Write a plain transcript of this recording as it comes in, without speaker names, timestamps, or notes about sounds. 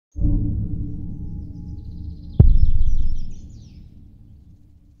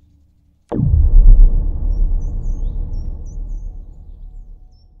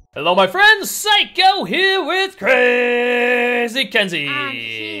Hello, my friends. Psycho here with KrazyKenzee,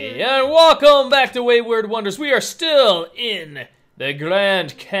 and welcome back to Wayward Wonders. We are still in the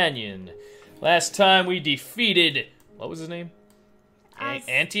Grand Canyon. Last time we defeated, what was his name?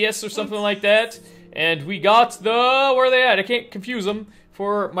 Antius or something like that. And we got the, where are they at? I can't confuse them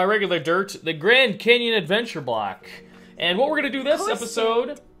for my regular dirt. The Grand Canyon Adventure Block. And what we're going to do this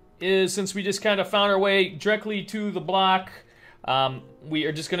episode is, since we just kind of found our way directly to the block, we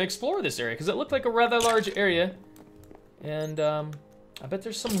are just going to explore this area, because it looked like a rather large area. And, I bet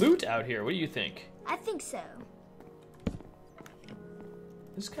there's some loot out here. What do you think? I think so.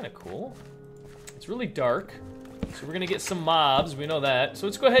 This is kind of cool. It's really dark, so we're going to get some mobs. We know that. So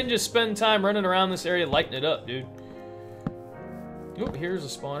let's go ahead and just spend time running around this area, lighting it up, dude. Oh, here's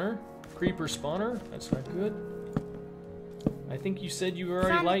a spawner. Creeper spawner. That's not good. I think you said you were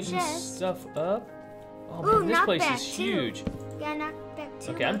already lighting stuff up. Oh, man, this place is huge. Yeah, knockback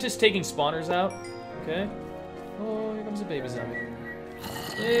too. Okay, I'm just taking spawners out. Okay. Oh, here comes a baby zombie.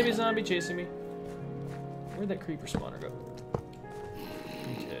 Baby zombie chasing me. Where'd that creeper spawner go?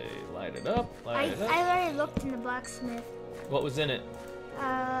 Okay, light it up. Light it up. I already looked in the blacksmith. What was in it?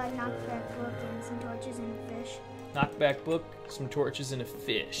 Knockback book and some torches and a fish. Knockback book, some torches, and a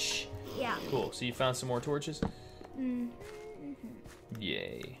fish. Yeah. Cool. So you found some more torches? Mm-hmm.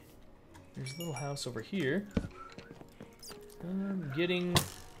 Yay. There's a little house over here. I'm getting...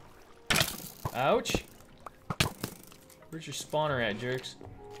 Ouch. Where's your spawner at, jerks?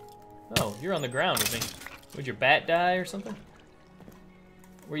 Oh, you're on the ground with me. Would your bat die or something?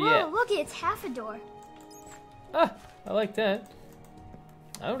 Where you at? Whoa, look, it's half a door. Ah, I like that.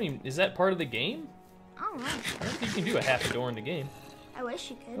 I don't even... Is that part of the game? I don't know. I don't think you can do a half a door in the game. I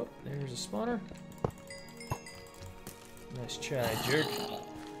wish you could. Oh, there's a spawner. Nice try, jerk.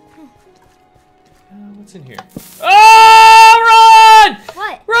 What's in here? Oh, run!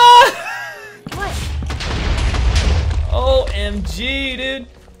 What? Run! What? OMG, dude.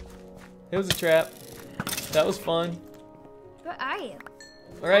 It was a trap. That was fun. Where are you?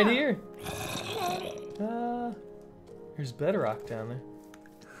 Right here. There's bedrock down there.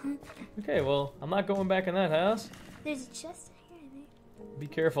 Okay, well, I'm not going back in that house. There's a chest in here, I think. Be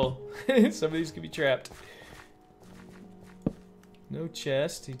careful. Some of these could be trapped. No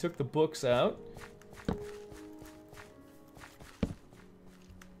chest. He took the books out.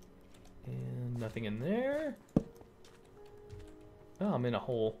 And nothing in there. Oh, I'm in a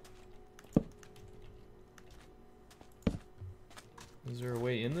hole. Is there a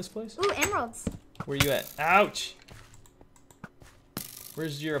way in this place? Ooh, emeralds. Where you at? Ouch!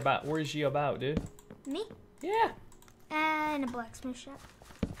 Where's you about, dude? Me? Yeah. And a blacksmith shop.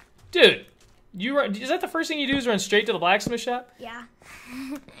 Dude! Is that the first thing you do is run straight to the blacksmith shop? Yeah.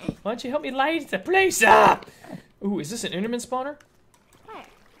 Why don't you help me light the place up? Ooh, is this an enderman spawner? Where?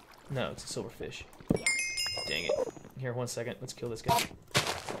 No, it's a silverfish. Yeah. Dang it. Here, 1 second. Let's kill this guy.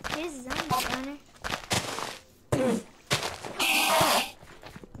 Here's a zombie spawner.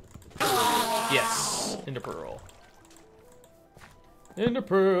 Yes. Ender pearl. Ender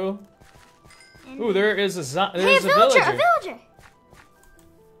pearl. Ooh, there is a villager. Hey, a villager!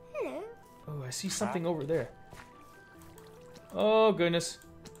 Hello. Oh, I see something over there. Oh, goodness.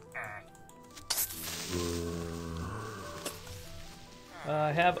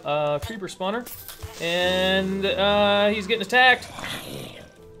 I have a creeper spawner, and he's getting attacked.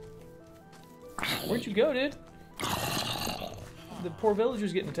 Where'd you go, dude? The poor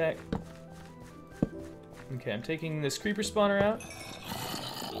villager's getting attacked. Okay, I'm taking this creeper spawner out.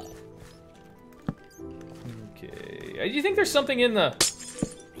 Okay. Do you think there's something in the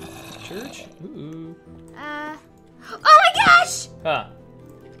church? Ooh. Oh my gosh! Huh.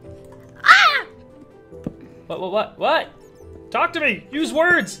 Ah! What? Talk to me! Use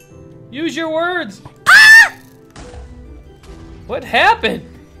words! Use your words! Ah! What happened?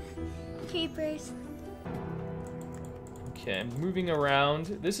 Creepers. Okay, I'm moving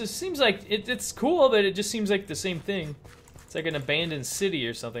around. Seems like, it's cool, but it just seems like the same thing. It's like an abandoned city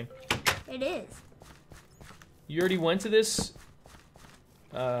or something. It is. You already went to this?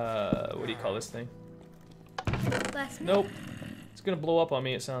 What do you call this thing? Blacksmith. Nope. It's gonna blow up on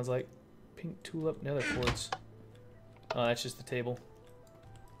me, it sounds like. Pink tulip, nether quartz. Oh, that's just the table.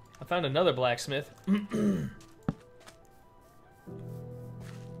 I found another blacksmith.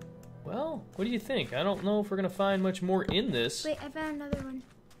 Well, what do you think? I don't know if we're gonna find much more in this. Wait, I found another one.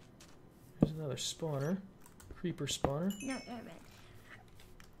 There's another spawner. Creeper spawner. No, never mind.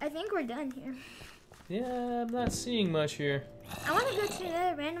 I think we're done here. Yeah, I'm not seeing much here. I want to go to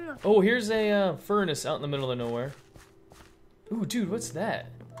another random location. Oh, here's a furnace out in the middle of nowhere. Ooh, dude, what's that?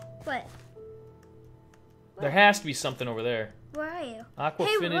 What? There has to be something over there. Where are you?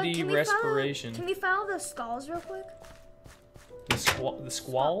 Aquafinity Hey, respiration. Can we follow the skulls real quick? The squalls?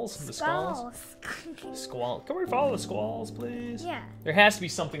 The skulls? Squall. Can we follow the squalls, please? Yeah. There has to be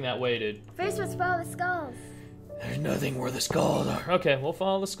something that way, dude. First, let's follow the skulls. There's nothing where the skulls are. Okay, we'll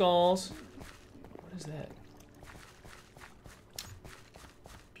follow the skulls. What is that?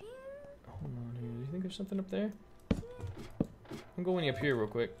 Hold on here. Do you think there's something up there? I'm going up here real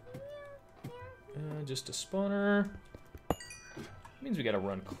quick. Just a spawner. Means we gotta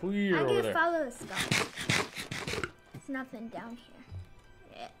run clear over there. I'm gonna follow the skulls. There's nothing down here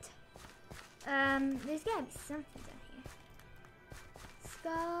yet. There's gotta be something down here.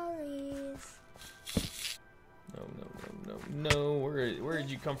 Skullies. No. Where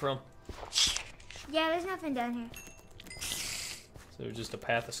did you come from? Yeah, there's nothing down here. So there's just a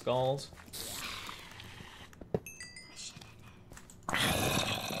path of skulls?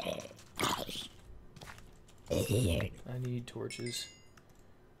 I need torches.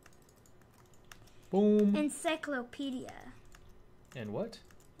 Boom. Encyclopedia. And what?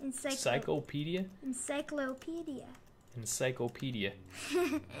 Encyclopedia. Encyclopedia. Encyclopedia.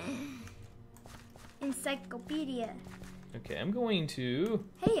 Okay, I'm going to...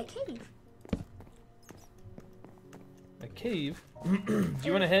 Hey, a cave. A cave? Do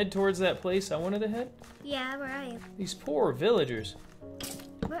you want to head towards that place I wanted to head? Yeah, where are you? These poor villagers.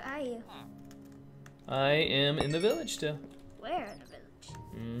 Where are you? I am in the village still. Where in the village?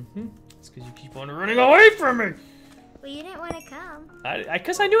 Mm-hmm. It's because you keep on running away from me. Well, you didn't want to come.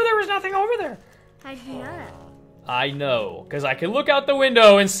 Because I knew there was nothing over there. How'd you know that? I know, because I could look out the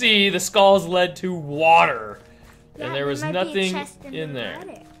window and see the skulls led to water. Yeah, and there was nothing in there.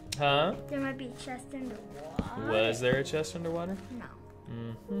 Water. Huh? There might be a chest underwater. Was there a chest underwater? No.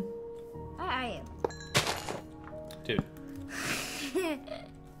 Mm-hmm. Where are you? Dude.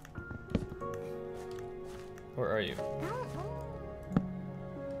 Where are you?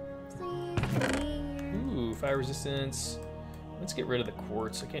 Please. Ooh, fire resistance. Let's get rid of the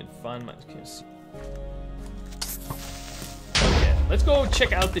quartz. I can't find my... Can't see. Okay, let's go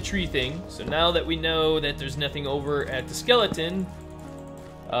check out the tree thing. So now that we know that there's nothing over at the skeleton,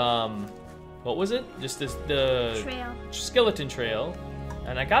 what was it? Just the trail. Skeleton trail.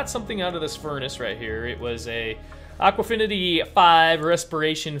 And I got something out of this furnace right here. It was a Aquafinity 5,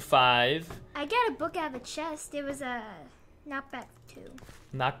 Respiration 5. I got a book out of a chest. It was a Knockback 2.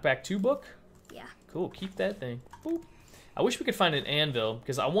 Knockback 2 book? Yeah. Cool, keep that thing. Boop. I wish we could find an anvil,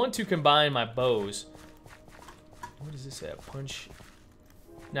 because I want to combine my bows. What does this have? Punch.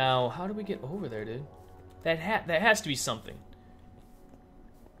 Now, how do we get over there, dude? That has to be something.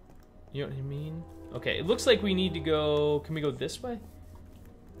 You know what I mean? Okay, it looks like we need to go... Can we go this way?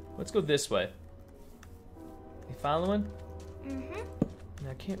 Let's go this way. You following? Mm-hmm. And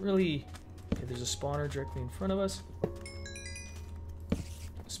I can't really... Okay, there's a spawner directly in front of us.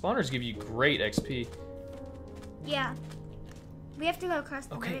 Spawners give you great XP. Yeah. We have to go across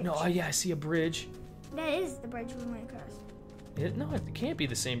the bridge. Okay, no, yeah, I see a bridge. That is the bridge we went across. No, it can't be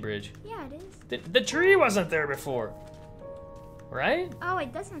the same bridge. Yeah, it is. The tree wasn't there before. Right? Oh,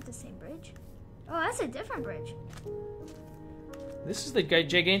 it doesn't have the same bridge. Oh, that's a different bridge. This is the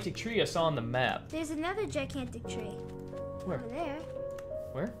gigantic tree I saw on the map. There's another gigantic tree. Where? Over there.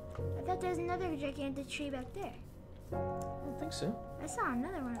 Where? I thought there was another gigantic tree back there. I don't think so. I saw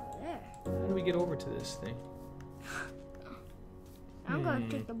another one over there. How do we get over to this thing? I'm going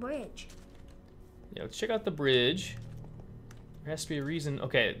to take the bridge. Yeah, let's check out the bridge. There has to be a reason.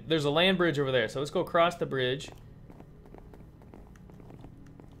 Okay, there's a land bridge over there, so let's go across the bridge.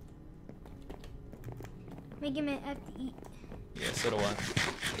 Make him have to eat. Yeah, so do I.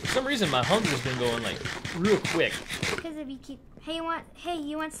 For some reason, my hunger's been going like real quick. Because if you keep, hey,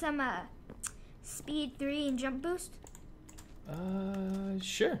 you want some speed 3 and jump boost?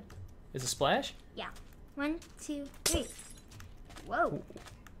 Sure. Is it splash? Yeah. 1, 2, 3. Whoa.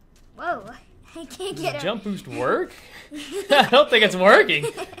 Whoa. I can't get Does it. jump boost work? I don't think it's working.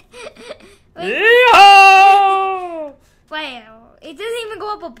 Wait. Yeehaw! Wait, it doesn't even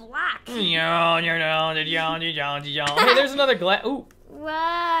go up a block. Hey, there's another glass. Ooh. Whoa,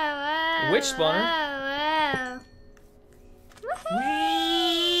 whoa. Witch spawner. Whoa,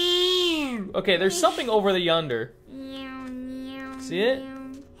 whoa. Okay, there's something over the yonder. See it?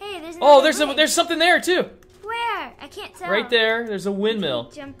 Hey, there's Oh, another there's something there too. Where? I can't tell. Right there. There's a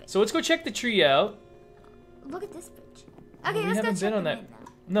windmill. Jump it. So let's go check the tree out. Look at this bridge. Okay, We let's go haven't check been on the that.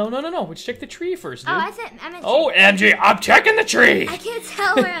 windmill. No. Let's check the tree first, dude. Oh, I meant Oh, MG, I'm checking the tree. I can't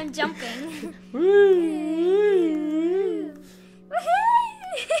tell where I'm jumping.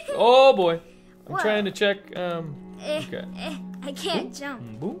 Oh boy, I'm Whoa. trying to check. Okay. I can't jump.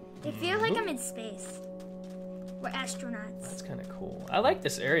 Boom. It feels like I'm in space. We're astronauts. That's kind of cool. I like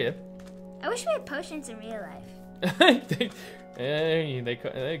this area. I wish we had potions in real life.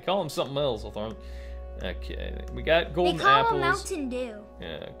 they call them something else. Okay, we got golden They call apples. them Mountain Dew.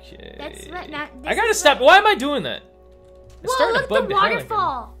 Okay. That's what not. I gotta stop. Why am I doing that? It's Whoa! starting Look to bug the hell out of me.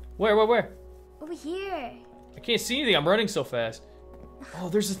 waterfall. Where? Over here. I can't see anything. I'm running so fast. Oh,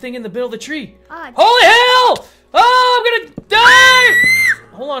 there's a thing in the middle of the tree. Oh, Holy hell! Oh, I'm gonna die!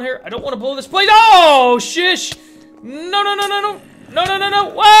 Hold on here. I don't want to blow this place. Oh, shish! No!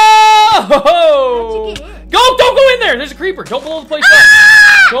 Whoa! How'd you get in? Don't go in there! There's a creeper. Don't blow the place up.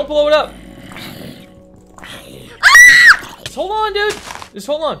 Don't blow it up. Just hold on, dude. Just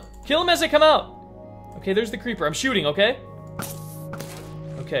hold on. Kill him as they come out. Okay, there's the creeper. I'm shooting, okay?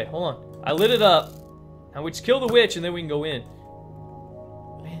 Okay, hold on. I lit it up. Now we just kill the witch and then we can go in.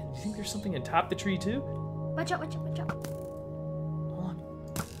 Man, do you think there's something on top of the tree too? Watch out. Hold on.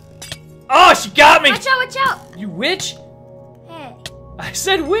 Oh, she got me! Watch out. You witch? Hey. I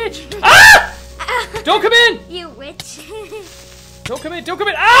said witch! Ah! Don't come in! You witch. Don't come in!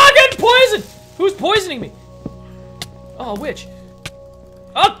 Ah, I'm getting poisoned! Who's poisoning me? Oh, witch.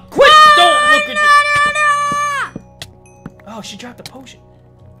 Oh, quit! Don't look at me! Oh, she dropped a potion.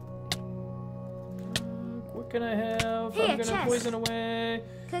 What can I have? Hey, I'm a gonna chest. poison away.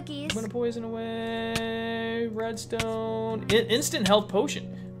 Cookies. I'm gonna poison away. Redstone. Instant health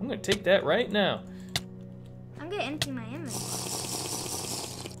potion. I'm gonna take that right now. I'm gonna empty my inventory.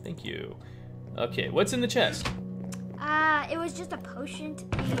 Thank you. Okay, what's in the chest? It was just a potion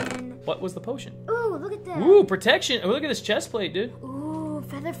and. What was the potion? Ooh, look at that. Ooh, protection. Oh, look at this chest plate, dude. Ooh,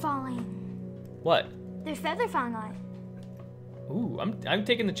 feather falling. What? There's feather falling on it. Ooh, I'm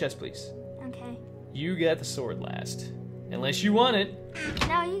taking the chest, please. Okay. You got the sword last. Unless you want it.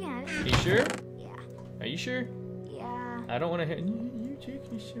 No, you can have it. You sure? Yeah. Are you sure? Yeah. I don't want to hear you take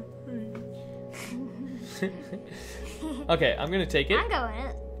your sword. Okay, I'm gonna take it. I'm going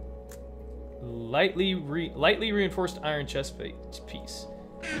it. Lightly reinforced iron chest plate piece.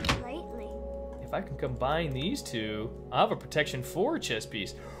 Lightly. If I can combine these two, I'll have a protection 4 chest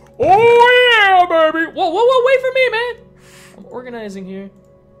piece. Oh yeah, baby! Whoa, wait for me, man! I'm organizing here.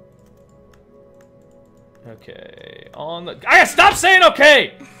 Okay, on the... I gotta stop saying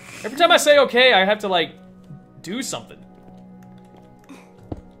okay! Every time I say okay, I have to, like, do something.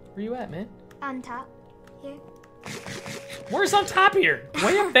 Where you at, man? On top. Here. Where's on top here?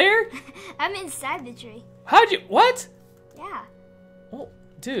 Way up there? I'm inside the tree. How'd you... What? Yeah. Oh,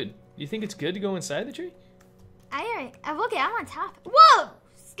 dude, you think it's good to go inside the tree? Look, I'm on top. Whoa!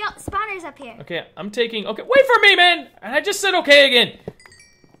 Spawners up here. Okay, I'm taking... Okay, wait for me, man! And I just said okay again.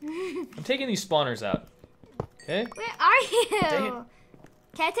 I'm taking these spawners out. Okay? Where are you? Dang it.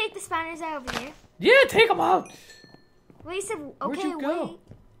 Can I take the spawners out over here? Yeah, take them out! Wait, you said, okay, Where'd you go? wait.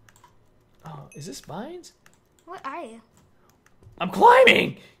 Oh, is this vines? What are you? I'm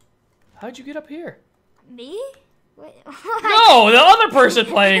climbing! How'd you get up here? Me? What? No, the other person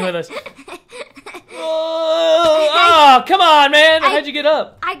playing with us. Oh, come on, man. How'd you get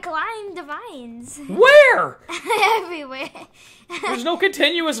up? I climbed the vines. Where? Everywhere. There's no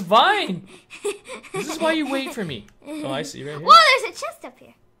continuous vine. This is why you wait for me. Oh, I see right here. Whoa, there's a chest up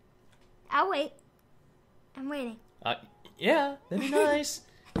here. I'll wait. I'm waiting. Yeah, that'd be nice.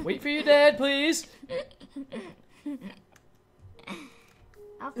 Wait for your dad, please.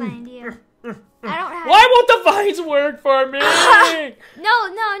 I'll find you. I don't have... Why won't the vines work for me?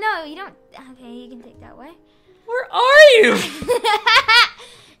 No, you don't... Okay, you can take that way. Where are you?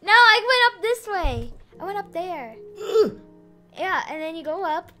 No, I went up this way. I went up there. Yeah, and then you go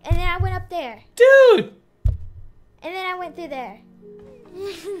up, and then I went up there. Dude! And then I went through there.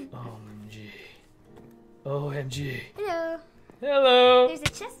 OMG. OMG. Hello. Hello. There's a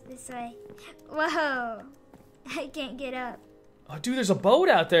chest this way. Whoa. I can't get up. Oh, dude, there's a boat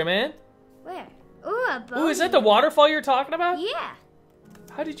out there, man. Where? Ooh, a boat. Ooh, is that the waterfall you're talking about? Yeah.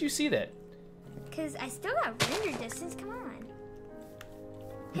 How did you see that? Because I still got render distance. Come on.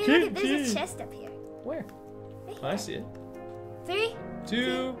 Hey, Okay, look, there's a chest up here. Where? Right Oh, I here. see it. 3,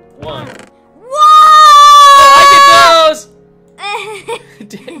 2, 1. Whoa! Oh, I get those!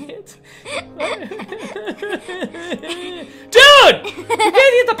 Dang it. Dude! You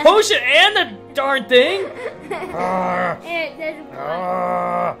can't get the potion and the darn thing! Here, there's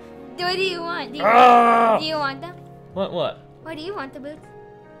one. What do you want? Do you want them? What? What do you want, the boots?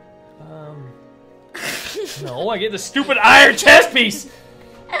 No, I get the stupid iron chest piece!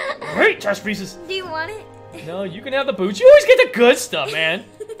 I hate chest pieces! Do you want it? No, you can have the boots. You always get the good stuff, man!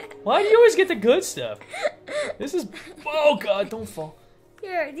 Why do you always get the good stuff? This is... Oh, God, don't fall.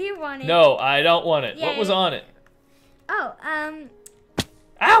 Here, do you want it? No, I don't want it. Yeah, What was on it? Oh,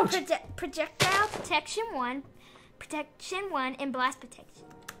 Ouch! projectile protection 1, protection 1 and blast protection.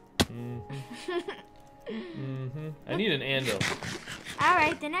 I need an anvil.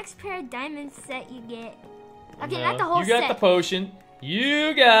 Alright, the next pair of diamond set you get. Okay, No, not the whole you got set. the potion.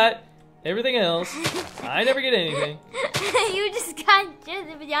 You got everything else. I never get anything. You just got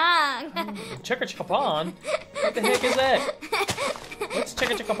just young. Chicka chicka pon. What the heck is that? What's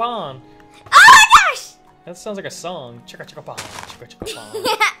chicka chicka pon? Oh my gosh! That sounds like a song. Chicka chicka pon. Chicka chicka pon.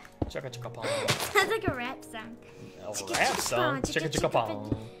 Chicka chicka pon. Sounds like a rap song. A rap song. Chicka chicka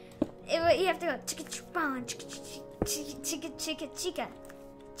pon. You have to go chicka chicka bon, chicka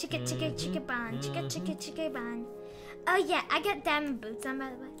bon, chicka bon. Oh yeah, I got diamond boots on, by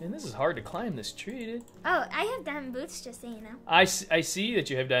the way. And this is hard to climb this tree, dude. Oh, I have diamond boots, just so you know. I see that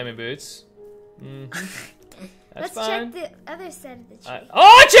you have diamond boots. That's Let's fine. check the other side of the tree.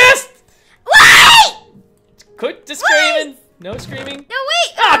 Oh, chest! Wait! Quit the screaming. No screaming. No,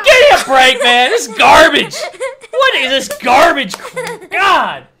 wait! Oh, give me a break, man. This is garbage. What is this garbage?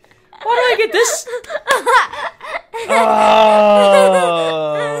 God. Why do I get this?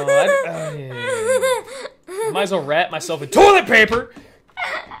 Might as well wrap myself in toilet paper.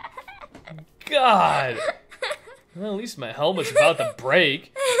 God. Well, at least my helmet's about to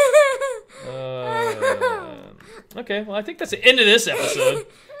break. Okay, well, I think that's the end of this episode.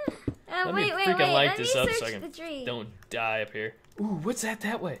 Let me freaking light this up so I don't die up here. Ooh, what's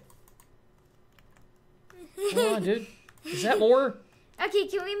that way? Come on, dude. Is that more? Okay,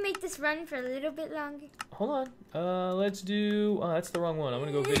 can we make this run for a little bit longer? Hold on. Let's do... Oh, that's the wrong one. I'm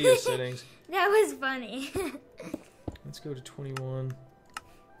gonna go video settings. That was funny. Let's go to 21.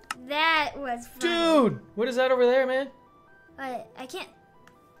 That was funny. Dude! What is that over there, man? I can't...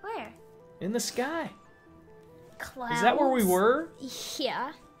 Where? In the sky. Clouds. Is that where we were?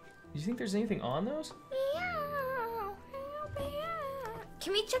 Yeah. Do you think there's anything on those?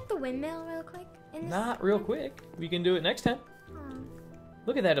 Can we check the windmill real quick? Not real quick. We can do it next time.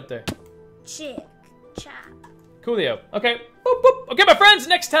 Look at that up there. Chick, chop. Coolio. Okay. Boop, boop. Okay, my friends,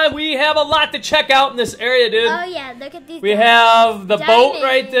 next time we have a lot to check out in this area, dude. Oh, yeah, look at these. We have the boat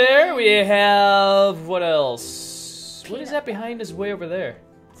right there. We have... What else? What is that behind us way over there?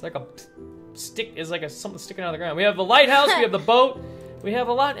 It's like a stick. It's like something sticking out of the ground. We have the lighthouse. We have the boat. We have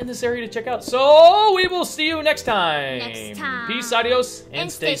a lot in this area to check out. So we will see you next time. Next time. Peace, adios,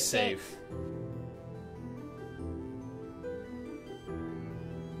 and stay safe.